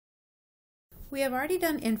We have already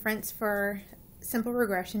done inference for simple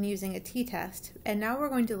regression using a t-test, and now we're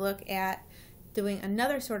going to look at doing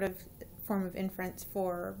another sort of form of inference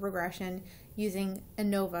for regression using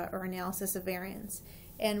ANOVA, or analysis of variance.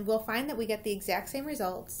 And we'll find that we get the exact same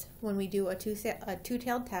results when we do a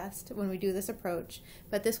two-tailed test, when we do this approach,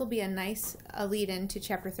 but this will be a nice lead-in to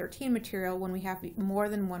Chapter 13 material when we have more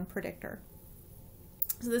than one predictor.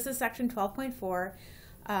 So this is section 12.4,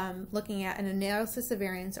 looking at an analysis of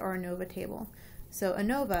variance, or ANOVA table. So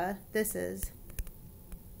ANOVA, this is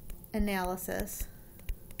analysis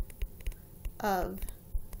of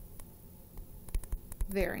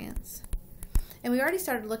variance. And we already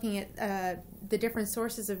started looking at the different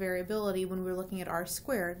sources of variability when we were looking at R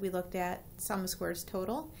squared. We looked at sum of squares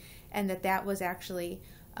total, and that was actually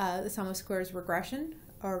the sum of squares regression,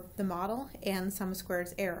 or the model, and sum of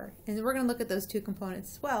squares error. And we're going to look at those two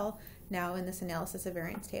components as well now in this analysis of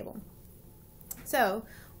variance table. So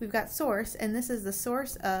we've got source, and this is the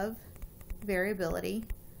source of variability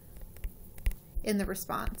in the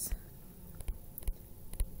response.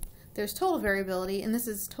 There's total variability, and this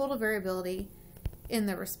is total variability in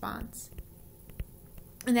the response.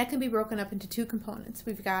 And that can be broken up into two components.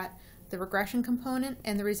 We've got the regression component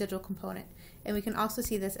and the residual component. And we can also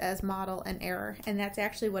see this as model and error, and that's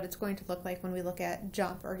actually what it's going to look like when we look at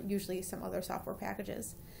JUMP, or usually some other software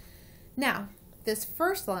packages. Now, this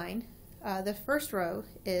first line, the first row,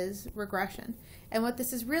 is regression. And what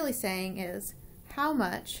this is really saying is how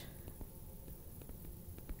much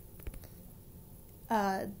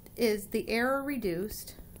is the error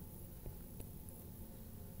reduced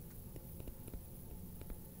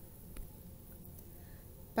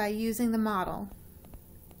by using the model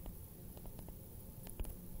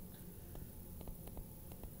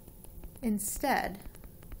instead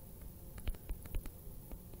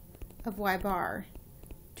of y bar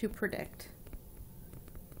to predict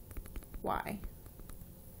y.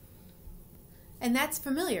 And that's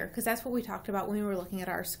familiar because that's what we talked about when we were looking at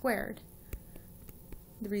R squared.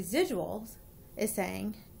 The residuals is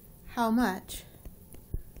saying how much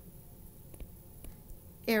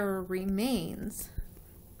error remains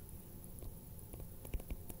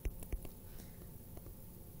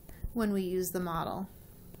when we use the model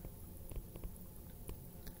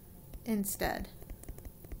instead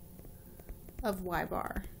of y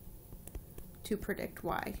bar to predict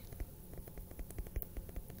y.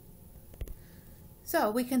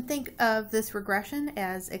 So we can think of this regression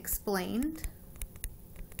as explained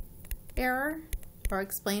error, or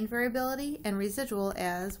explained variability, and residual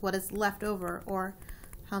as what is left over, or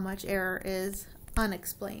how much error is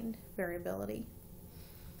unexplained variability.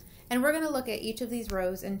 And we're going to look at each of these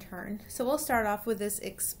rows in turn. So we'll start off with this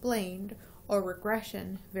explained or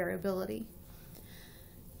regression variability.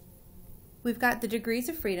 We've got the degrees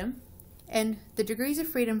of freedom, and the degrees of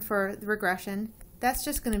freedom for the regression, that's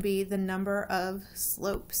just going to be the number of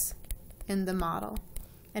slopes in the model.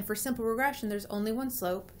 And for simple regression, there's only one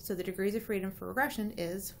slope, so the degrees of freedom for regression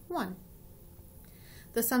is 1.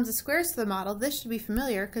 The sums of squares for the model, this should be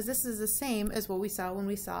familiar because this is the same as what we saw when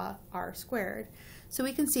we saw R squared. So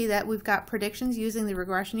we can see that we've got predictions using the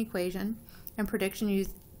regression equation and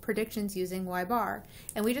predictions using y bar.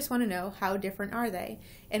 And we just want to know how different are they.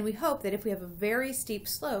 And we hope that if we have a very steep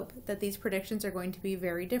slope, that these predictions are going to be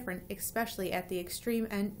very different, especially at the extreme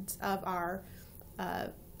ends of our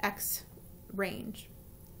x range.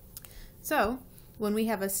 So when we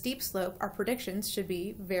have a steep slope, our predictions should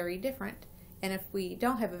be very different. And if we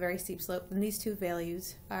don't have a very steep slope, then these two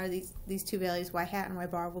values, y hat and y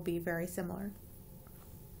bar, will be very similar.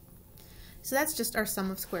 So that's just our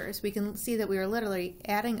sum of squares. We can see that we are literally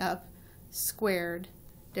adding up squared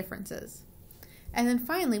differences. And then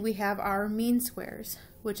finally we have our mean squares,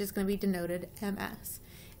 which is going to be denoted MS.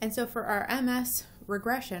 And so for our MS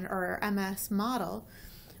regression, or our MS model,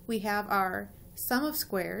 we have our sum of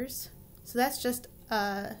squares, so that's just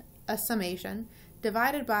a summation,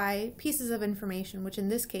 divided by pieces of information, which in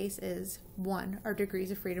this case is 1, our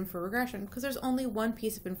degrees of freedom for regression, because there's only one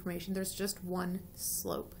piece of information, there's just one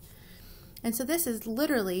slope. And so this is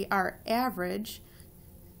literally our average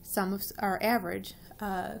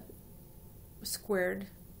squared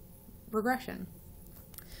regression.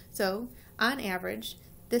 So on average,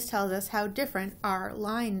 this tells us how different our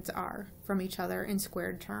lines are from each other in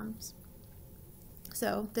squared terms.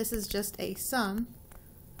 So this is just a sum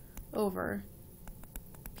over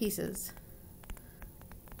pieces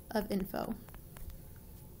of info.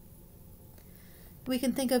 We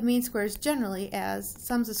can think of mean squares generally as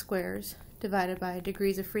sums of squares divided by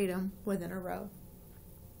degrees of freedom within a row.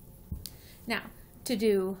 Now, to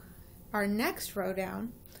do our next row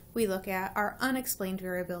down, we look at our unexplained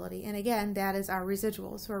variability. And again, that is our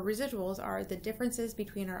residuals. So our residuals are the differences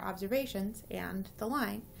between our observations and the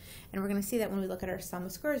line. And we're going to see that when we look at our sum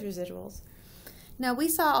of squares residuals. Now we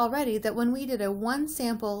saw already that when we did a one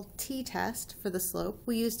sample t-test for the slope,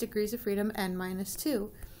 we used degrees of freedom n minus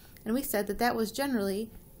 2. And we said that that was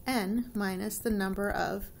generally n minus the number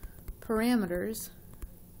of parameters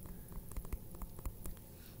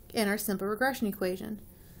in our simple regression equation.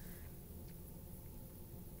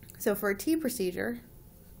 So for a t procedure,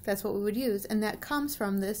 that's what we would use, and that comes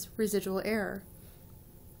from this residual error.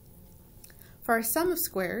 For our sum of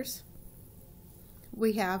squares,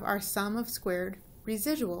 we have our sum of squared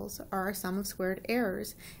residuals, or our sum of squared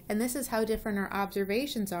errors, and this is how different our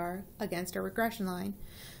observations are against our regression line.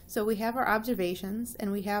 So we have our observations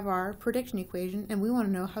and we have our prediction equation, and we want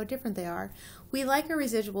to know how different they are. We like our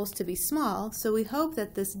residuals to be small, so we hope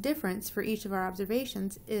that this difference for each of our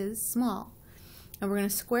observations is small. And we're going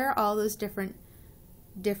to square all those different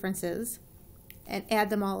differences and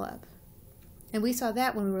add them all up. And we saw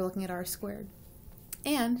that when we were looking at R squared.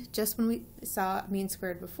 And just when we saw mean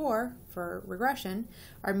squared before for regression,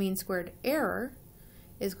 our mean squared error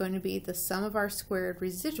is going to be the sum of our squared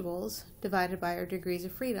residuals divided by our degrees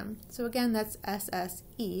of freedom. So again, that's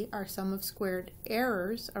SSE, our sum of squared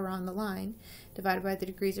errors around the line, divided by the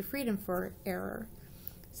degrees of freedom for error.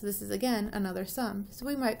 So this is again another sum. So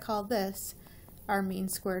we might call this our mean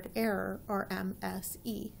squared error, or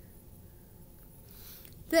MSE.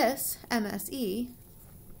 This MSE,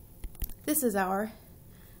 this is our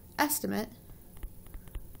estimate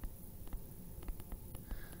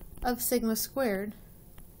of sigma squared,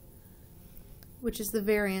 which is the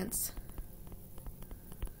variance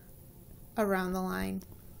around the line.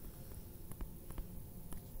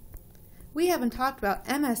 We haven't talked about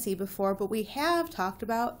MSE before, but we have talked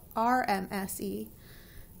about RMSE.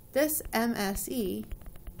 This MSE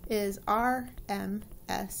is RMSE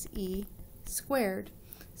squared.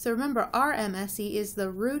 So remember, RMSE is the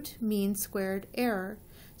root mean squared error.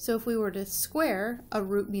 So if we were to square a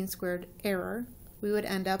root mean squared error, we would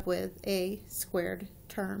end up with a squared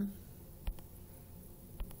term.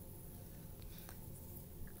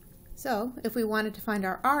 So if we wanted to find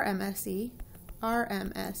our RMSE,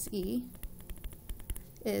 RMSE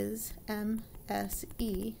is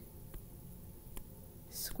MSE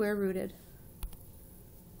square rooted.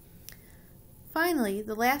 Finally,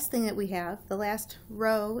 the last thing that we have, the last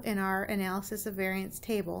row in our analysis of variance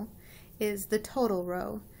table, is the total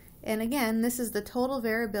row. And again, this is the total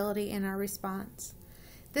variability in our response.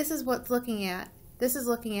 This is what's looking at. This is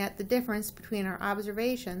looking at the difference between our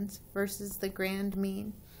observations versus the grand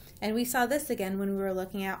mean. And we saw this again when we were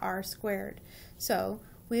looking at R squared. So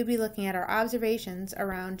we would be looking at our observations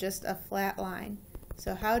around just a flat line.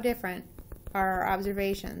 So how different are our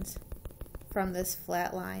observations from this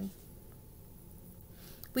flat line?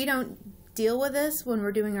 We don't deal with this when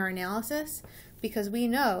we're doing our analysis because we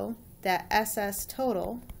know that SS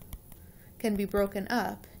total can be broken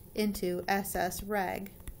up into SS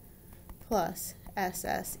reg plus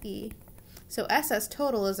SSE. So SS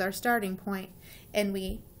total is our starting point, and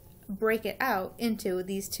we break it out into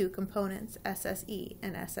these two components, SSE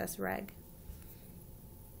and SS reg.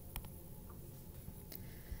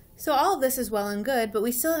 So all of this is well and good, but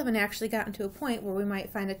we still haven't actually gotten to a point where we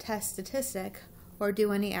might find a test statistic or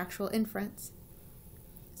do any actual inference.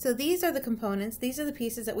 So these are the components, these are the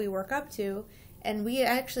pieces that we work up to, and we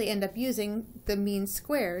actually end up using the mean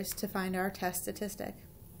squares to find our test statistic.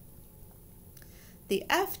 The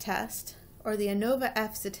F test, or the Anova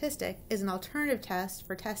F statistic, is an alternative test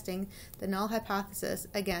for testing the null hypothesis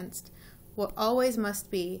against what always must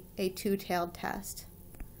be a two-tailed test.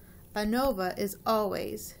 Anova is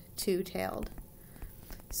always two-tailed.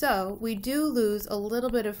 So we do lose a little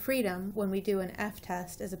bit of freedom when we do an F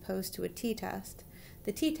test as opposed to a T test.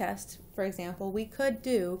 The T test, for example, we could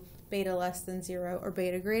do beta less than 0 or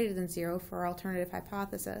beta greater than 0 for our alternative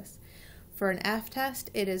hypothesis. For an F test,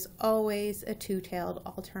 it is always a two-tailed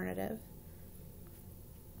alternative.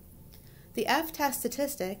 The F test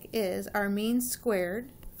statistic is our mean squared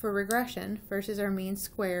for regression versus our mean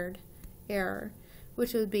squared error,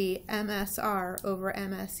 which would be MSR over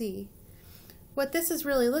MSE. What this is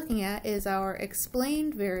really looking at is our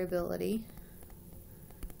explained variability,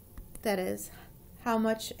 that is, how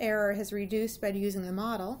much error has reduced by using the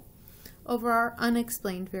model, over our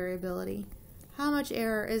unexplained variability, how much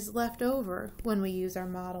error is left over when we use our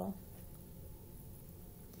model.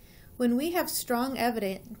 When we have strong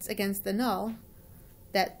evidence against the null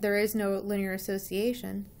that there is no linear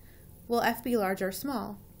association, will F be large or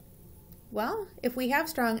small? Well, if we have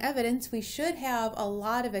strong evidence, we should have a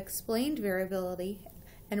lot of explained variability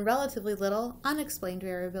and relatively little unexplained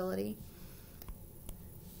variability.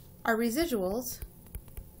 Our residuals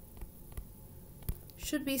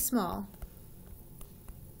should be small.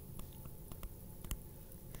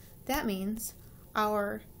 That means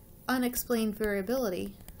our unexplained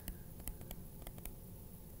variability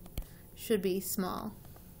should be small.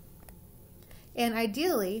 And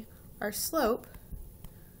ideally, our slope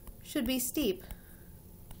should be steep.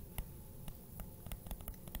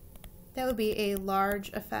 That would be a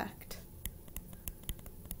large effect.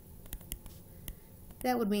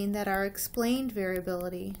 That would mean that our explained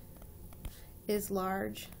variability is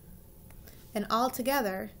large. And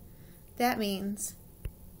altogether, that means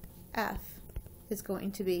F is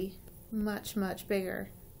going to be much, much bigger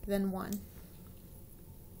than 1.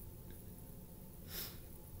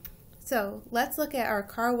 So let's look at our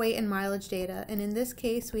car weight and mileage data, and in this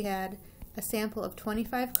case we had a sample of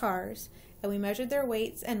 25 cars, and we measured their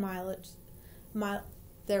weights and mileages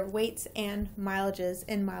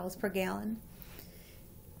in miles per gallon.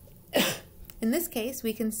 In this case,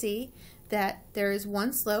 we can see that there is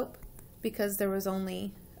one slope because there was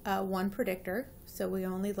only one predictor, so we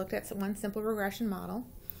only looked at one simple regression model.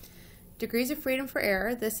 Degrees of freedom for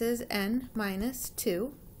error, this is n minus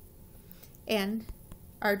 2, and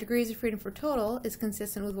our degrees of freedom for total is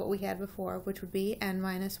consistent with what we had before, which would be n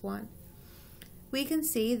minus 1. We can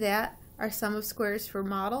see that our sum of squares for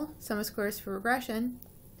model, sum of squares for regression,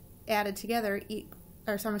 added together,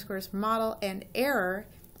 our sum of squares for model and error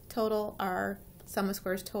total our sum of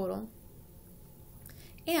squares total.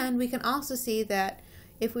 And we can also see that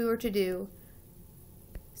if we were to do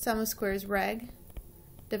sum of squares reg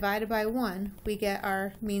divided by 1, we get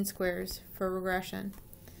our mean squares for regression.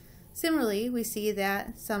 Similarly, we see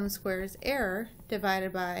that sum of squares error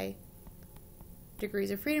divided by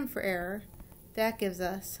degrees of freedom for error, that gives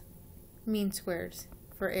us mean squares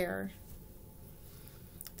for error.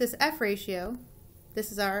 This F ratio,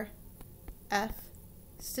 this is our F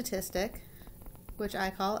statistic, which I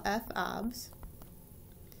call F obs.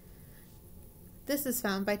 This is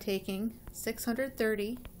found by taking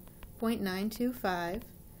 630.925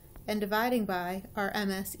 and dividing by our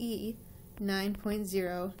MSE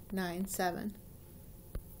 9.097.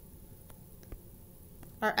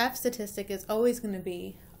 Our F statistic is always going to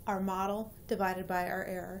be our model divided by our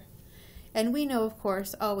error. And we know, of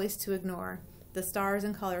course, always to ignore the stars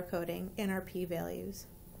and color coding in our p-values.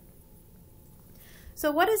 So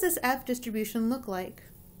what does this F distribution look like?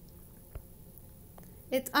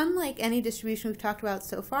 It's unlike any distribution we've talked about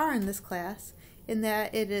so far in this class in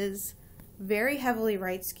that it is very heavily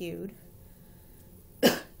right skewed.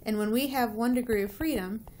 And when we have 1 degree of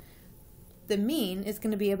freedom, the mean is going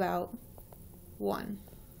to be about 1.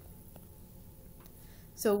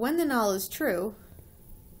 So when the null is true,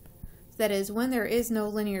 that is, when there is no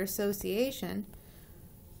linear association,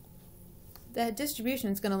 that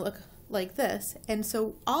distribution is going to look like this. And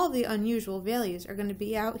so all the unusual values are going to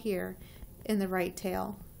be out here in the right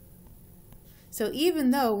tail. So even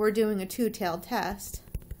though we're doing a two-tailed test,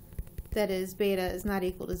 that is, beta is not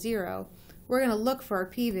equal to 0, we're going to look for a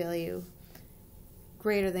p-value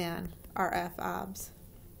greater than our F obs.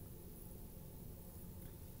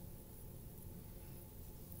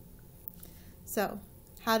 So,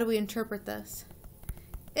 how do we interpret this?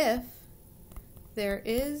 If there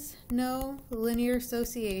is no linear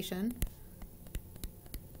association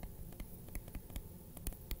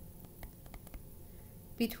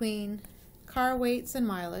between car weights and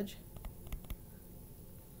mileage,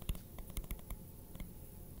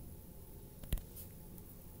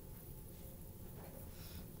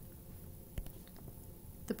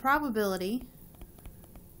 the probability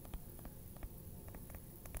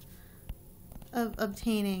of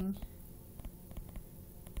obtaining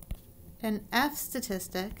an F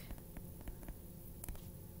statistic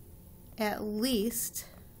at least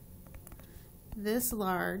this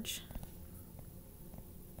large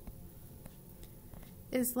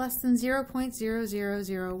is less than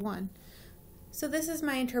 0.0001. So this is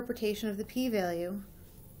my interpretation of the p-value.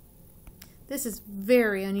 This is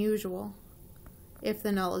very unusual if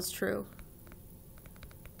the null is true.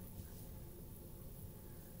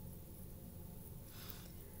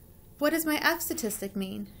 What does my F statistic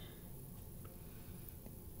mean?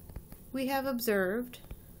 We have observed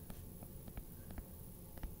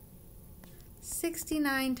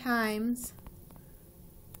 69 times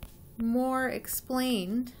more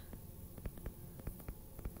explained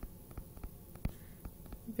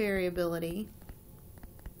variability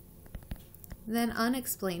than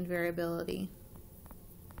unexplained variability.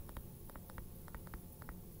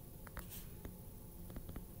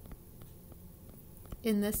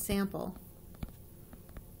 In this sample.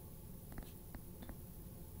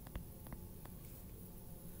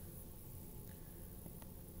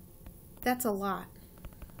 That's a lot.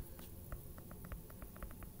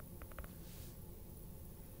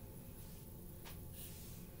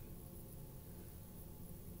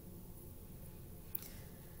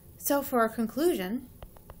 So for our conclusion,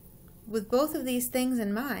 with both of these things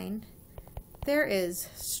in mind, there is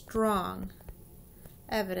strong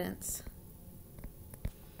evidence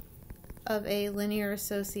of a linear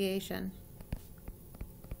association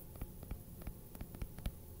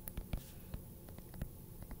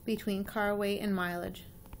between car weight and mileage.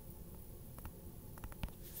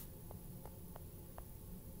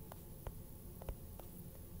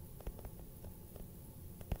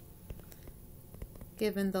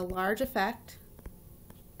 Given the large effect,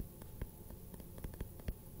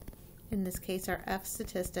 in this case our F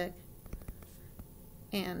statistic,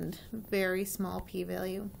 and very small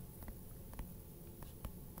p-value.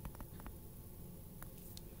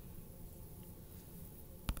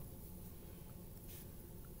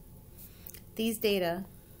 These data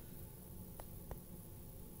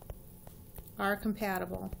are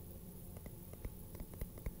compatible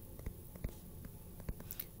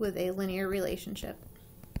with a linear relationship.